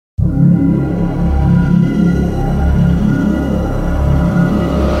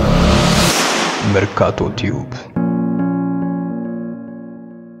መርካቶ ቲዩብ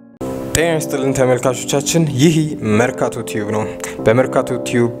ጤና ይስጥልን ተመልካቾቻችን ይህ መርካቶ ቲዩብ ነው በመርካቶ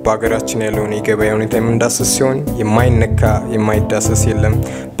ቲዩብ በአገራችን ያለውን የገበያ ሁኔታ የምንዳስስ ሲሆን የማይነካ የማይዳሰስ የለም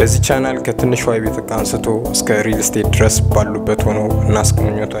በዚህ ቻናል ከትንሿ የቤት ዕቃ አንስቶ እስከ ሪል ስቴት ድረስ ባሉበት ሆኖ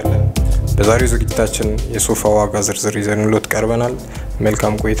እናስቀምጣለን በዛሬው ዝግጅታችን የሶፋ ዋጋ ዝርዝር ይዘንሎት ቀርበናል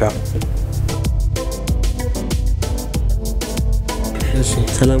መልካም ቆይታ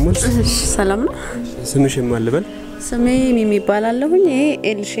ሰላም ወልስ ሰላም ነው ስምሽ ማልበል ስሜ ሚሚ ይባላለሁኝ ይሄ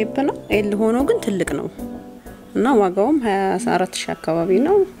ኤል ሼፕ ነው ኤል ሆኖ ግን ትልቅ ነው እና ዋጋውም 24000 አካባቢ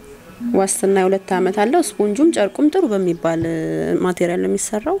ነው ዋስትና 2 አመት አለው ስፖንጁም ጨርቁም ጥሩ በሚባል ማቴሪያል ነው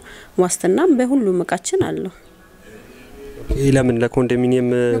የሚሰራው ዋስትናም በሁሉም እቃችን አለው ለምን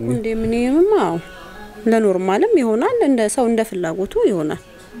ለኮንዶሚኒየም ማው ለኖርማልም ይሆናል እንደ ሰው እንደ ፍላጎቱ ይሆናል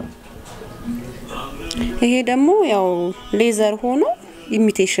ይሄ ደግሞ ያው ሌዘር ሆኖ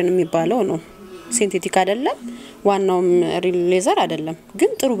ኢሚቴሽን የሚባለው ነው ሲንቴቲክ አይደለም ዋናውም ሪል ሌዘር አይደለም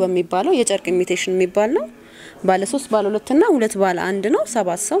ግን ጥሩ በሚባለው የጨርቅ ኢሚቴሽን የሚባል ነው ባለ 3 ባለ 2 እና 2 ባለ 1 ነው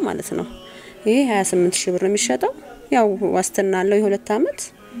 7 ሰው ማለት ነው ይሄ 28000 ብር ነው የሚሸጠው ያው ዋስትና አለው የ2 አመት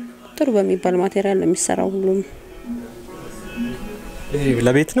ጥሩ በሚባል ማቴሪያል ነው የሚሰራው ሁሉም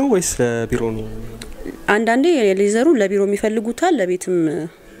ለቤት ነው ወይስ ለቢሮ ነው አንዳንዴ የሌዘሩ ለቢሮ የሚፈልጉታል ለቤትም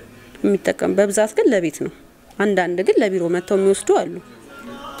የሚጠቀም በብዛት ግን ለቤት ነው አንዳንድ ግን ለቢሮ መተው የሚወስዱ አሉ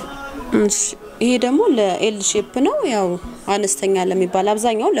ይሄ ደግሞ ለኤል ሼፕ ነው ያው አነስተኛ ለሚባል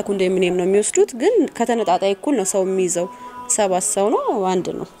አብዛኛው ለኮንዶሚኒየም ነው የሚወስዱት ግን ከተነጣጣይ እኩል ነው ሰው የሚይዘው 7 ሰው ነው አንድ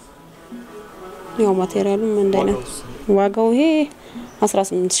ነው ያው ማቴሪያሉም እንደነ ዋጋው ይሄ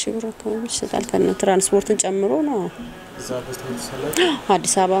 18000 ብር አካባቢ ይሰጣል ከነ ትራንስፖርትን ጨምሮ ነው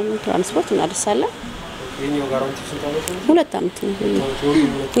አዲስ አበባ ትራንስፖርት እናደርሳለን የኛው ጋራንቲ ስንት ነው 2 አመት ነው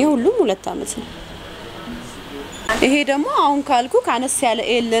የሁሉም 2 አመት ነው ይሄ ደግሞ አሁን ካልኩ ካነስ ያለ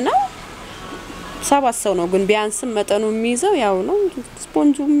ኤል ነው 7 ሰው ነው ግን ቢያንስም መጠኑ የሚይዘው ያው ነው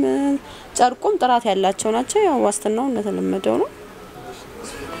ስፖንጁም ጨርቁም ጥራት ያላቸው ናቸው ያው ዋስትናው እንደተለመደው ነው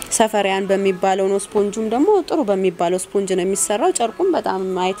ሰፈሪያን በሚባለው ነው ስፖንጁም ደግሞ ጥሩ በሚባለው ስፖንጅ ነው የሚሰራው ጨርቁም በጣም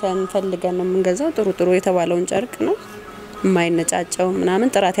አይተን ፈልገን ነው የምንገዛው ጥሩ የተባለውን ጨርቅ ነው የማይነጫጫው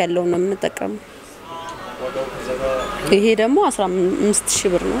ምናምን ጥራት ያለው ነው የምንጠቀመው ይሄ ደግሞ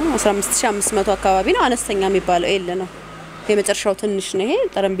 15000 ብር ነው 15500 አካባቢ ነው አነስተኛ የሚባለው ኤል ነው የመጨረሻው ትንሽ ነው ይሄ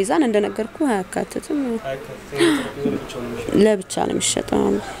ጠረምቢዛን እንደነገርኩ አያካትትም ለብቻ ነው የሚሸጠው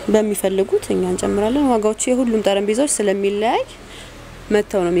በሚፈልጉት እኛ እንጨምራለን ዋጋዎቹ የሁሉም ጠረምቢዛዎች ስለሚለያይ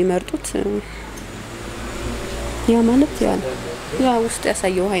መተው ነው የሚመርጡት ያ ማለት ያ ውስጥ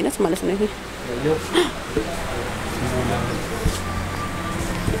ያሳየው አይነት ማለት ነው ይሄ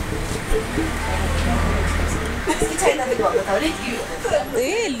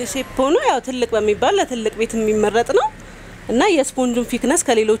ኤል ሼፕ ነው ያው ትልቅ በሚባል ለትልቅ ቤት የሚመረጥ ነው እና የስፖንጁን ፊክነስ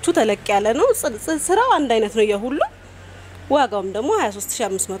ከሌሎቹ ተለቅ ያለ ነው ስራው አንድ አይነት ነው የሁሉ ዋጋውም ደግሞ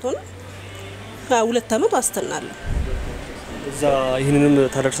 23500 ነው 2 አመት ዋስትናል እዛ ይሄንንም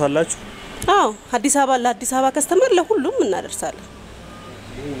ታደርሳላችሁ አዎ አዲስ አበባ ከስተመር ለሁሉም እናደርሳለን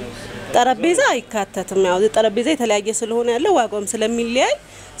ጠረጴዛ አይካተትም ያው ጠረጴዛ የተለያየ ስለሆነ ያለው ዋጋውም ስለሚለያይ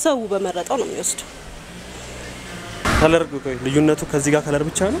ሰው በመረጠው ነው የሚወስደው ከለር ልዩነቱ ከዚህ ጋር ከለር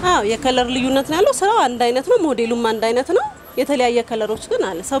ብቻ ነው አዎ የከለር ልዩነት ነው ያለው ስራው አንድ አይነት ነው ሞዴሉም አንድ አይነት ነው የተለያየ ከለሮች ግን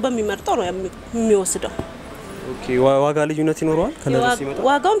አለ ሰው በሚመርጠው ነው የሚወስደው ኦኬ ዋጋ ልዩነት ይኖረዋል ከለር ሲመጣ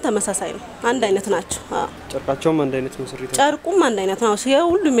ዋጋውም ተመሳሳይ ነው አንድ አይነት ናቸው አዎ ጨርቃቸውም አንድ አይነት ነው ስሪታ ጨርቁም አንድ አይነት ነው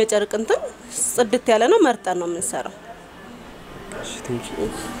ሁሉም የጨርቅ እንትን ጽድት ያለ ነው መርጠን ነው የምንሰራው እሺ ቴንኪው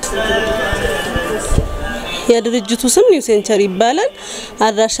የድርጅቱ ስም ኒው ሴንቸሪ ይባላል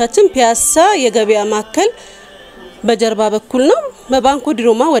አድራሻችን ፒያሳ የገበያ ማዕከል በጀርባ በኩል ነው በባንኮ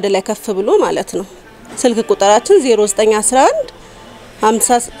ዲሮማ ወደ ላይ ከፍ ብሎ ማለት ነው ስልክ ቁጥራችን 0911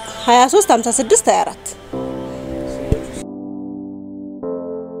 23 56 24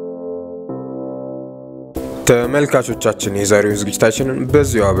 ተመልካቾቻችን የዛሬው ዝግጅታችንን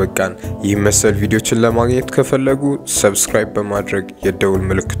በዚሁ አበቃን ይህ መሰል ቪዲዮችን ለማግኘት ከፈለጉ ሰብስክራይብ በማድረግ የደውል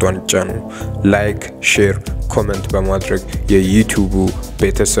ምልክቷን ጫኑ ላይክ ሼር ኮሜንት በማድረግ የዩቲዩቡ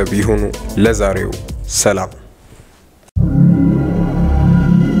ቤተሰብ ይሁኑ ለዛሬው ሰላም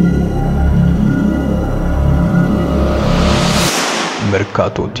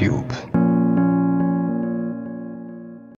መርካቶ ቲዩብ